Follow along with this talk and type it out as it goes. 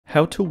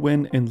How to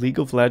win in League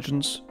of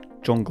Legends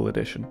Jungle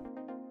Edition.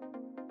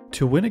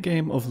 To win a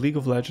game of League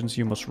of Legends,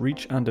 you must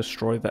reach and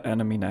destroy the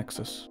enemy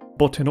nexus.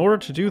 But in order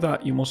to do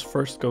that, you must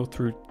first go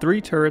through 3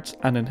 turrets,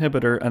 an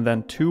inhibitor, and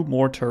then 2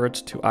 more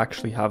turrets to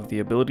actually have the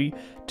ability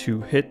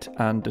to hit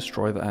and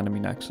destroy the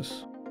enemy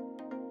nexus.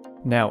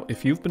 Now,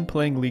 if you've been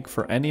playing League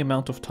for any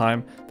amount of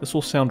time, this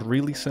will sound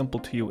really simple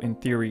to you in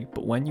theory,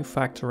 but when you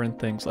factor in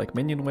things like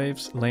minion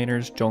waves,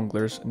 laners,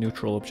 junglers,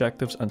 neutral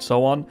objectives, and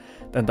so on,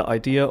 then the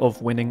idea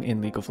of winning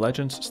in League of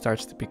Legends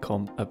starts to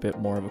become a bit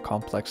more of a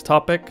complex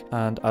topic,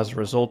 and as a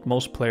result,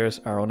 most players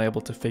are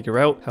unable to figure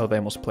out how they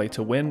must play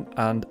to win,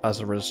 and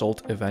as a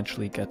result,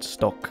 eventually get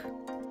stuck.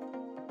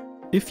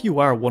 If you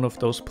are one of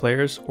those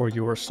players, or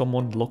you are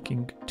someone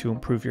looking to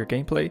improve your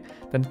gameplay,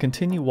 then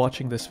continue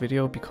watching this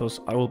video because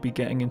I will be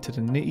getting into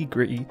the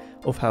nitty-gritty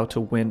of how to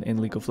win in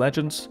League of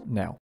Legends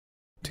now.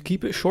 To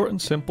keep it short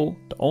and simple,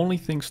 the only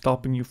thing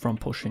stopping you from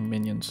pushing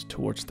minions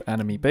towards the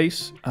enemy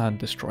base and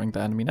destroying the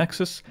enemy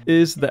nexus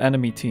is the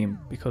enemy team,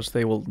 because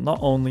they will not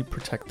only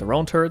protect their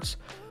own turrets,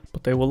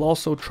 but they will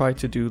also try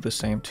to do the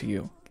same to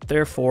you.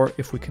 Therefore,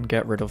 if we can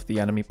get rid of the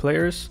enemy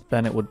players,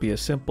 then it would be a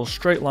simple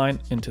straight line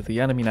into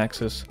the enemy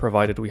nexus,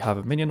 provided we have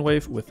a minion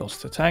wave with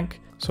us to tank,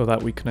 so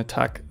that we can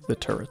attack the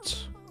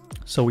turrets.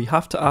 So we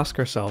have to ask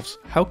ourselves,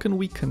 how can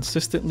we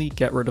consistently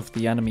get rid of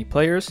the enemy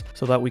players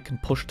so that we can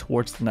push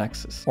towards the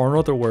nexus? Or in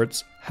other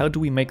words, how do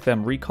we make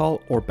them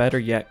recall, or better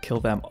yet, kill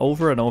them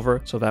over and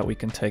over so that we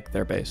can take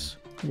their base?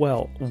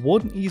 Well,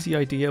 one easy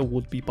idea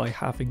would be by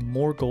having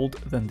more gold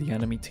than the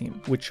enemy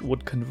team, which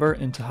would convert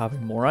into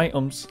having more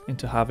items,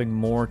 into having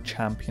more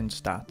champion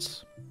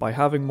stats. By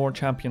having more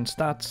champion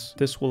stats,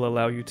 this will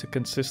allow you to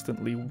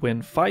consistently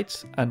win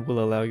fights and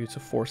will allow you to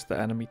force the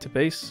enemy to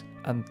base,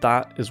 and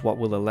that is what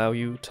will allow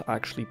you to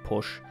actually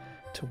push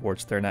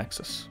towards their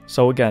nexus.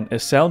 So again, it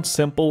sounds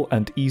simple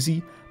and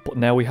easy, but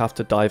now we have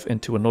to dive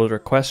into another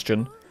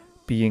question,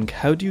 being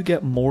how do you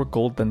get more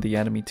gold than the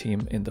enemy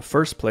team in the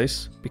first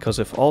place? Because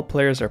if all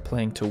players are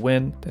playing to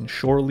win, then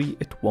surely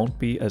it won't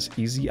be as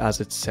easy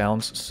as it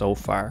sounds so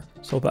far.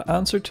 So the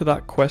answer to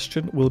that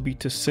question will be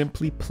to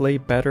simply play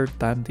better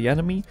than the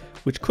enemy,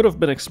 which could have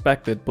been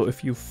expected, but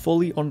if you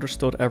fully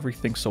understood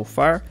everything so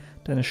far,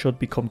 then it should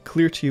become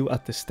clear to you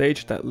at this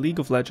stage that League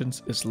of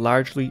Legends is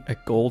largely a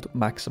gold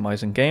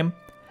maximizing game,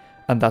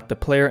 and that the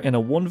player in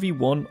a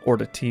 1v1 or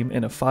the team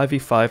in a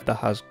 5v5 that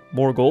has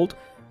more gold,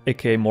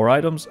 aka more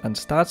items and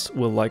stats,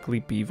 will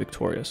likely be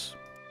victorious.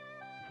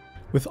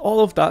 With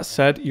all of that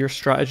said, your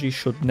strategy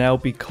should now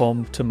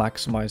become to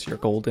maximize your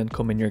gold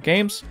income in your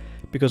games,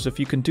 because if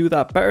you can do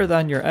that better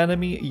than your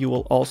enemy, you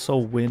will also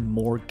win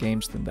more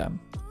games than them.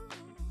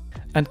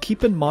 And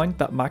keep in mind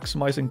that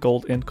maximizing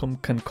gold income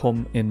can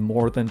come in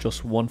more than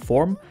just one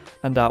form,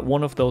 and that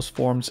one of those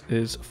forms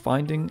is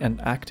finding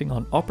and acting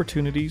on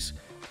opportunities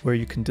where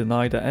you can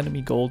deny the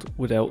enemy gold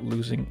without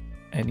losing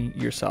any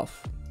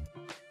yourself.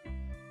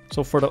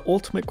 So for the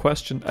ultimate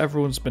question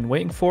everyone's been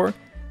waiting for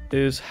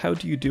is, how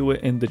do you do it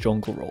in the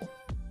jungle role?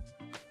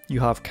 You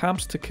have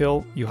camps to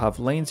kill, you have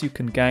lanes you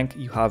can gank,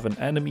 you have an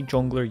enemy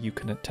jungler you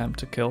can attempt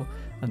to kill,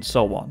 and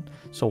so on.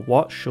 So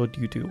what should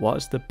you do? What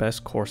is the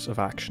best course of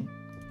action?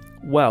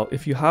 Well,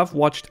 if you have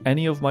watched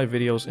any of my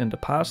videos in the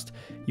past,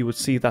 you would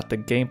see that the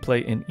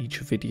gameplay in each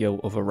video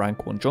of a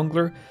rank 1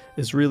 jungler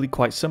is really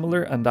quite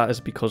similar, and that is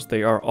because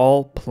they are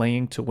all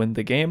playing to win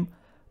the game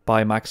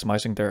by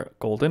maximizing their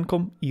gold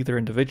income, either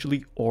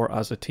individually or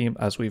as a team,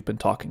 as we've been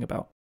talking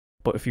about.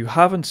 But if you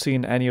haven't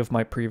seen any of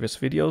my previous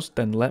videos,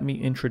 then let me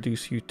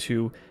introduce you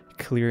to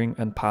clearing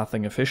and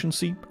pathing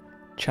efficiency,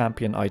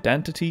 champion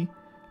identity,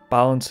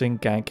 balancing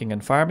ganking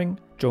and farming,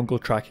 jungle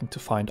tracking to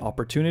find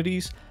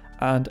opportunities,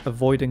 and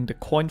avoiding the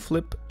coin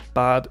flip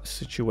bad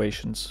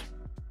situations.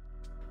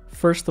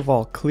 First of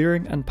all,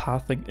 clearing and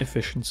pathing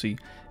efficiency.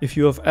 If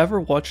you have ever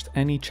watched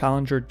any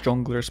challenger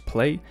junglers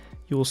play,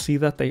 you will see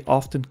that they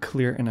often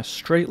clear in a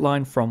straight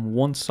line from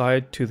one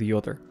side to the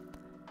other.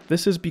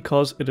 This is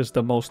because it is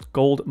the most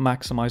gold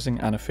maximizing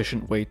and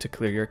efficient way to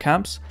clear your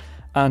camps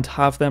and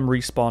have them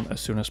respawn as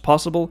soon as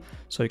possible,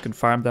 so you can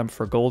farm them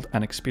for gold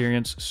and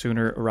experience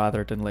sooner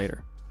rather than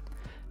later.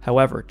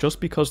 However, just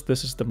because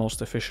this is the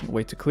most efficient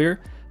way to clear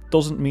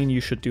doesn't mean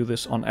you should do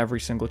this on every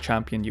single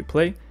champion you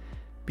play,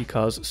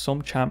 because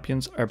some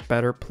champions are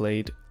better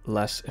played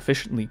less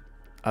efficiently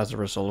as a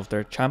result of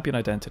their champion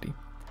identity.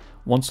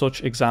 One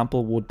such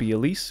example would be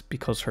Elise,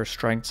 because her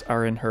strengths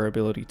are in her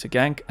ability to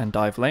gank and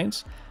dive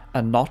lanes,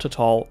 and not at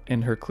all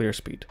in her clear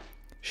speed.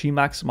 She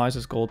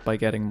maximizes gold by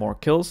getting more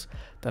kills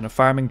than a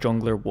farming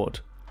jungler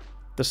would.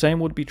 The same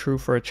would be true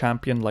for a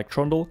champion like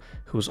Trundle,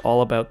 who's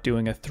all about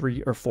doing a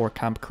 3 or 4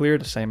 camp clear,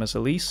 the same as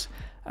Elise,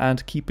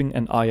 and keeping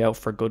an eye out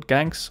for good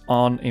ganks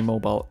on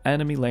immobile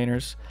enemy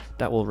laners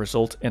that will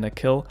result in a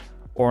kill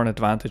or an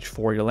advantage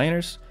for your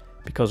laners.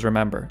 Because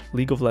remember,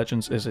 League of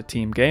Legends is a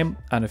team game,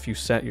 and if you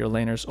set your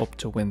laners up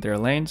to win their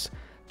lanes,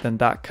 then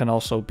that can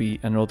also be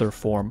another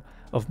form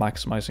of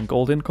maximizing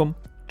gold income,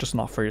 just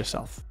not for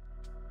yourself.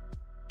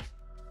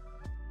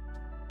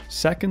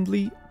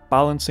 Secondly,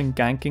 balancing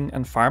ganking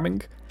and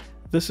farming.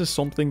 This is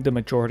something the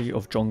majority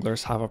of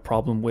junglers have a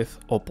problem with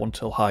up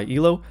until high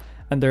elo,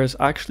 and there is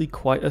actually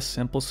quite a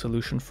simple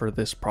solution for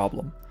this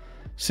problem.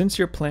 Since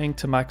you're playing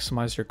to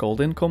maximize your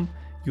gold income,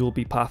 you will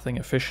be pathing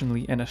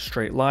efficiently in a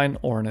straight line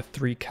or in a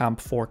 3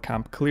 camp 4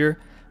 camp clear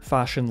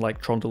fashion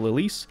like Trundle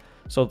Elise,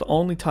 so the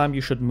only time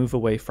you should move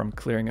away from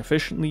clearing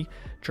efficiently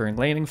during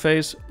laning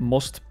phase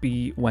must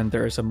be when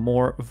there is a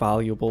more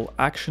valuable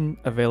action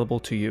available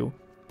to you,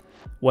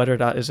 whether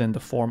that is in the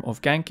form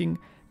of ganking,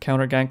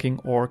 counter ganking,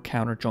 or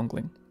counter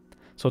jungling.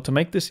 So to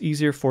make this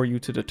easier for you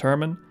to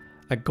determine,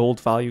 a gold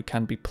value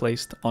can be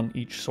placed on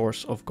each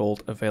source of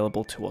gold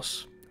available to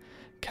us.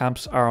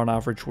 Camps are on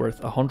average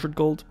worth 100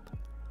 gold,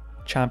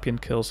 champion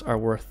kills are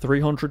worth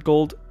 300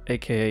 gold,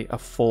 aka a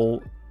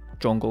full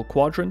jungle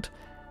quadrant.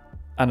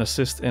 An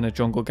assist in a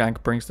jungle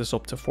gank brings this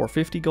up to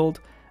 450 gold,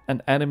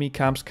 and enemy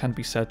camps can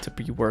be said to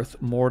be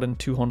worth more than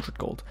 200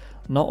 gold,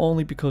 not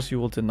only because you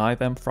will deny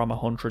them from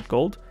 100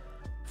 gold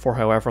for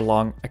however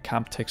long a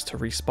camp takes to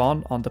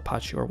respawn on the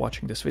patch you are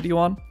watching this video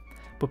on,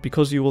 but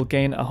because you will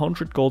gain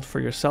 100 gold for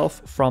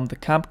yourself from the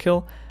camp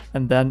kill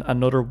and then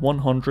another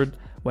 100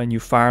 when you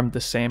farm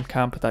the same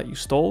camp that you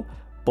stole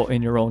but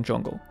in your own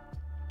jungle.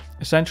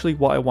 Essentially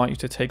what I want you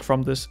to take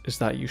from this is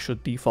that you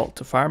should default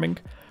to farming,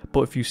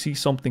 but if you see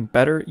something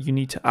better, you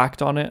need to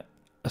act on it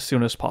as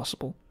soon as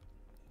possible.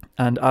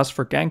 And as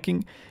for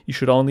ganking, you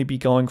should only be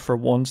going for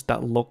ones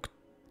that look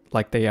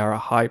like they are a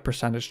high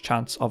percentage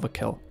chance of a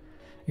kill.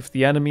 If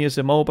the enemy is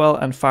immobile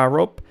and far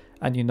up,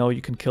 and you know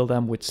you can kill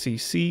them with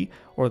CC,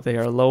 or they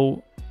are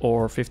low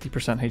or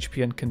 50%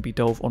 HP and can be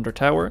dove under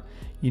tower,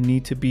 you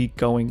need to be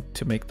going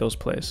to make those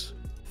plays.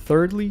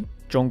 Thirdly,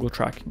 jungle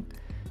tracking.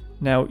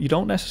 Now, you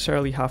don't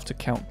necessarily have to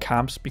count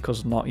camps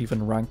because not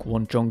even rank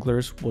 1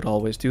 junglers would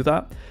always do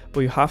that,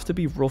 but you have to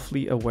be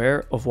roughly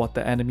aware of what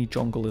the enemy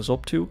jungle is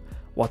up to,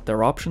 what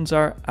their options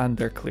are, and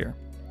their clear.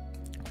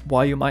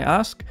 Why, you might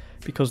ask?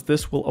 Because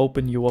this will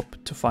open you up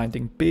to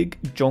finding big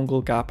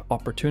jungle gap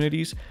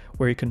opportunities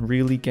where you can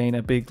really gain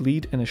a big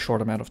lead in a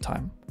short amount of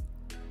time.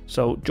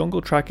 So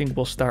jungle tracking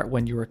will start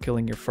when you are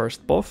killing your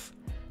first buff.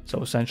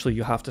 So essentially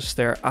you have to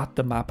stare at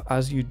the map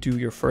as you do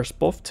your first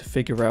buff to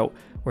figure out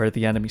where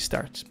the enemy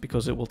starts,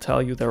 because it will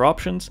tell you their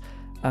options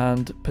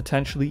and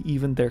potentially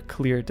even their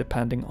clear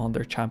depending on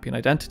their champion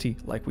identity,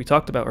 like we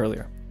talked about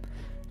earlier.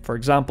 For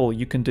example,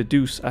 you can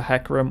deduce a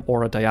Hecarim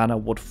or a Diana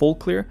would full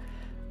clear,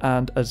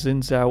 and a Xin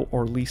Zhao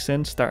or Lee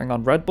Sin starting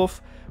on red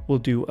buff will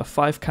do a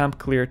 5 camp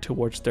clear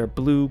towards their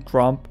blue,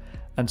 Gromp,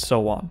 and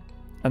so on.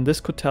 And this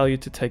could tell you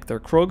to take their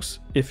Krugs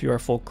if you are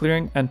full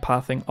clearing and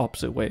pathing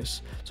opposite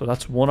ways. So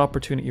that's one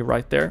opportunity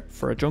right there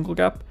for a jungle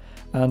gap,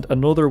 and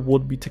another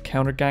would be to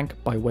counter gank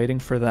by waiting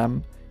for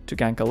them to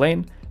gank a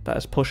lane that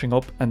is pushing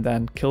up and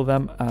then kill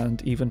them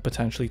and even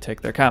potentially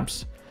take their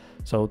camps.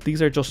 So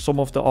these are just some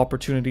of the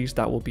opportunities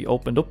that will be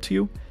opened up to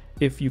you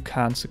if you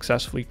can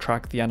successfully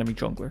track the enemy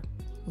jungler.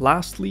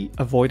 Lastly,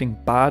 avoiding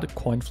bad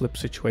coin flip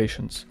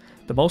situations.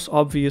 The most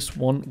obvious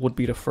one would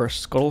be the first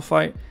scuttle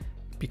fight,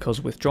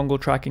 because with jungle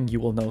tracking you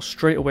will know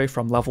straight away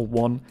from level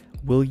 1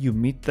 will you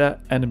meet the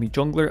enemy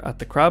jungler at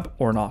the crab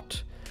or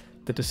not.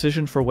 The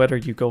decision for whether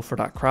you go for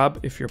that crab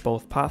if you're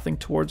both pathing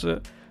towards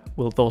it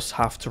will thus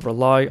have to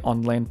rely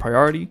on lane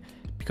priority,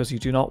 because you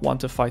do not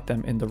want to fight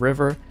them in the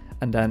river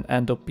and then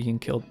end up being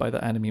killed by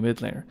the enemy mid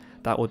laner.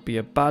 That would be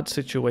a bad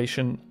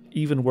situation,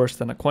 even worse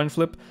than a coin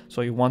flip,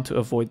 so you want to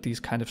avoid these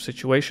kind of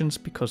situations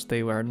because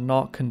they are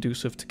not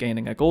conducive to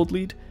gaining a gold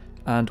lead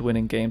and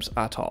winning games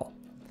at all.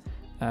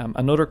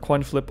 Another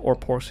coin flip or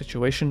poor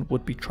situation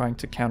would be trying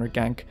to counter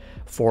gank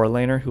for a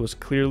laner who is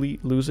clearly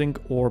losing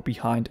or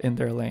behind in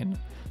their lane.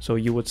 So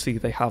you would see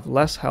they have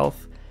less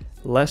health,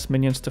 less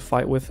minions to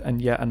fight with,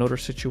 and yet another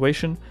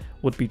situation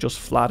would be just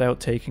flat out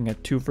taking a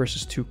 2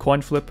 versus 2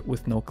 coin flip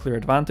with no clear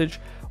advantage,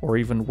 or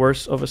even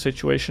worse of a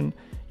situation,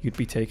 you'd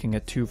be taking a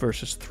 2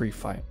 versus 3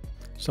 fight.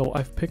 So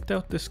I've picked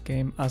out this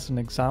game as an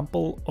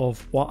example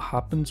of what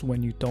happens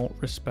when you don't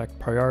respect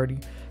priority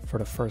for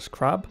the first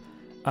crab,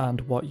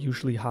 and what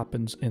usually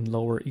happens in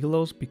lower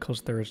elos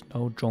because there is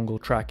no jungle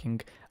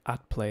tracking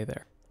at play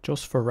there.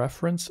 Just for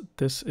reference,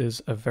 this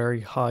is a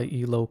very high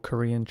elo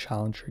Korean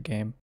challenger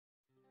game.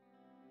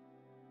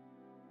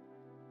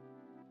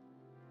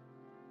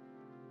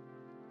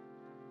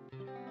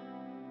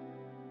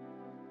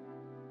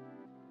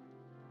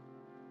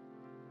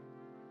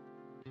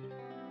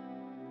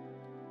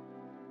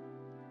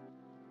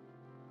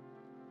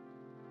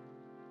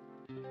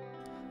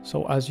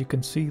 So as you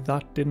can see,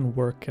 that didn't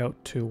work out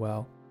too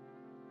well.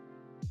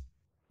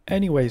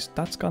 Anyways,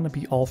 that's gonna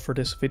be all for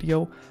this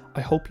video.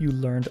 I hope you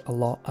learned a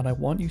lot, and I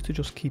want you to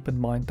just keep in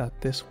mind that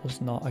this was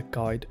not a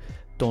guide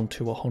done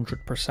to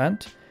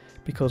 100%,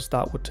 because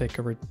that would take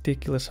a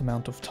ridiculous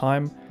amount of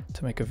time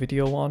to make a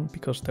video on,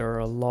 because there are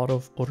a lot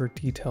of other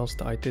details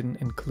that I didn't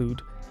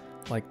include,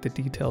 like the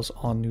details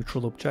on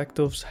neutral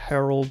objectives,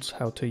 heralds,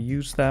 how to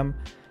use them,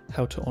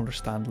 how to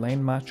understand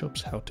lane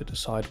matchups, how to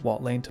decide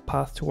what lane to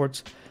path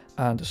towards,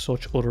 and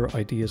such other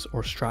ideas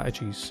or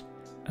strategies.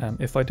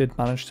 If I did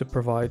manage to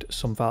provide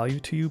some value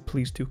to you,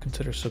 please do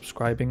consider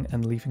subscribing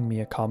and leaving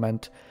me a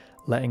comment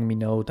letting me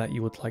know that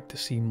you would like to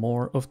see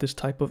more of this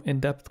type of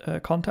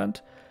in-depth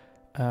content,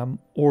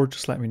 or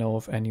just let me know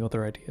of any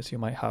other ideas you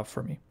might have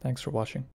for me. Thanks for watching.